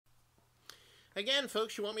again,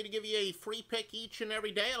 folks, you want me to give you a free pick each and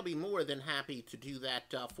every day, I'll be more than happy to do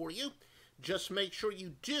that for you. Just make sure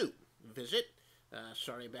you do visit.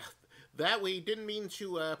 Sorry about that. We didn't mean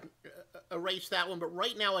to erase that one, but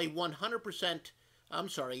right now a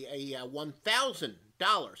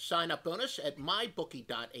 $1,000 sign-up bonus at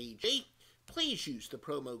mybookie.ag. Please use the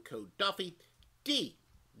promo code Duffy,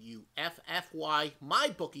 D-U-F-F-Y,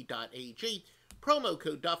 mybookie.ag. Promo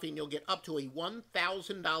code Duffy, and you'll get up to a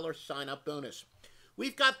 $1,000 sign-up bonus.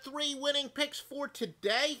 We've got 3 winning picks for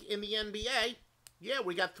today in the NBA. Yeah,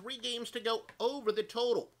 we got 3 games to go over the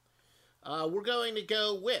total. We're going to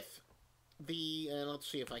go with the,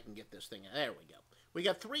 let's see if I can get this thing. There we go. We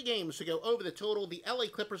got 3 games to go over the total. The LA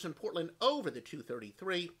Clippers and Portland over the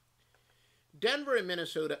 233. Denver and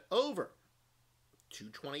Minnesota over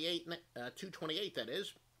 228, that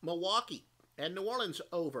is. Milwaukee and New Orleans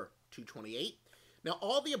over 228. Now,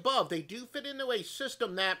 all the above, they do fit into a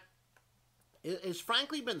system that has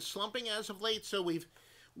frankly been slumping as of late, so we've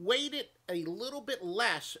weighted a little bit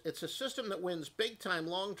less. It's a system that wins big time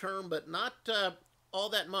long term, but not all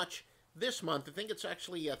that much this month. I think it's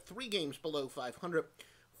actually 3 games below 500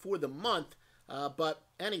 for the month, but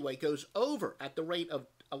anyway, goes over at the rate of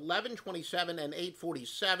 11.27 and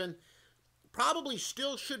 8.47. Probably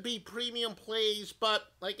still should be premium plays,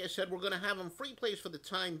 but like I said, we're going to have them free plays for the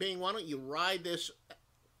time being. Why don't you ride this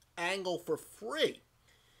angle for free?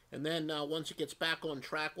 And then once it gets back on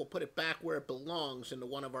track, we'll put it back where it belongs into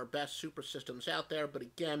one of our best super systems out there. But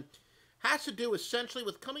again, has to do essentially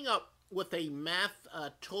with coming up with a math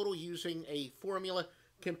total using a formula,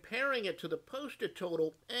 comparing it to the posted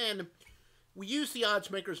total, and we use the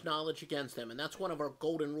odds maker's knowledge against them, and that's one of our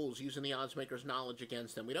golden rules, using the odds maker's knowledge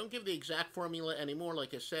against them. We don't give the exact formula anymore.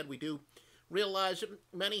 Like I said, we do realize that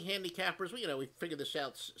many handicappers, we figured this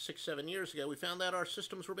out 6-7 years ago. We found out our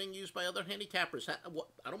systems were being used by other handicappers. I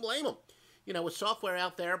don't blame them. With software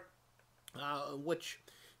out there, which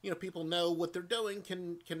people know what they're doing,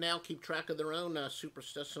 can now keep track of their own super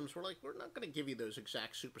systems. We're not going to give you those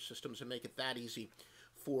exact super systems and make it that easy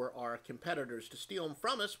for our competitors to steal them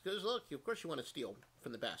from us, because look, of course you want to steal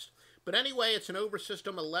from the best. But anyway, it's an over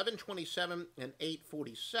system, 11.27 and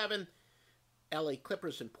 8.47. LA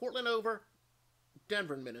Clippers and Portland over,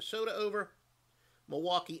 Denver and Minnesota over,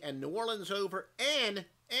 Milwaukee and New Orleans over, and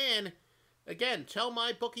again, tell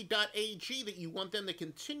mybookie.ag that you want them to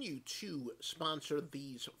continue to sponsor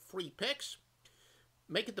these free picks.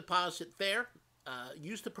 Make a deposit there.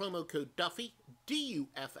 Use the promo code Duffy,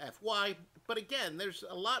 D-U-F-F-Y. But again, there's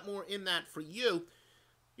a lot more in that for you.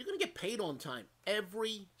 You're going to get paid on time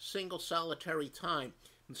every single solitary time.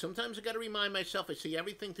 And sometimes I got to remind myself, I see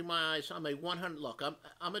everything through my eyes. I'm a 100. Look,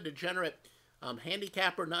 I'm a degenerate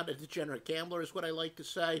handicapper, not a degenerate gambler, is what I like to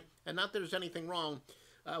say. And not that there's anything wrong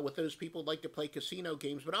with those people who like to play casino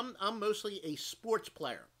games, but I'm mostly a sports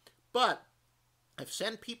player. But I've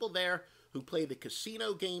sent people there who play the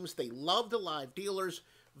casino games. They love the live dealers.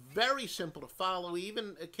 Very simple to follow.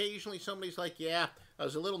 Even occasionally somebody's like, yeah, I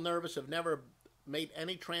was a little nervous. I've never made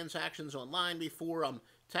any transactions online before. I'm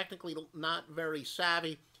technically not very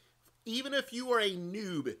savvy. Even if you are a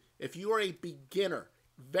noob, if you are a beginner,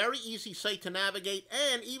 very easy site to navigate.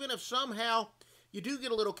 And even if somehow you do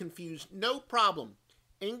get a little confused, no problem.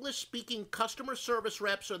 English-speaking customer service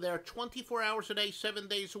reps are there 24 hours a day, 7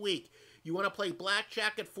 days a week. You want to play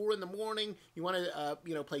blackjack at 4 in the morning, you want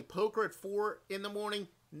to play poker at 4 in the morning,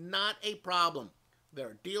 not a problem. There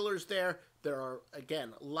are dealers there. There are,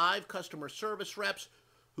 again, live customer service reps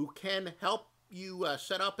who can help you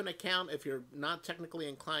set up an account if you're not technically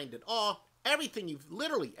inclined at all.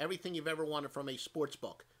 Literally everything you've ever wanted from a sports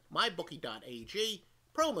book. mybookie.ag,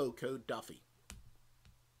 promo code Duffy.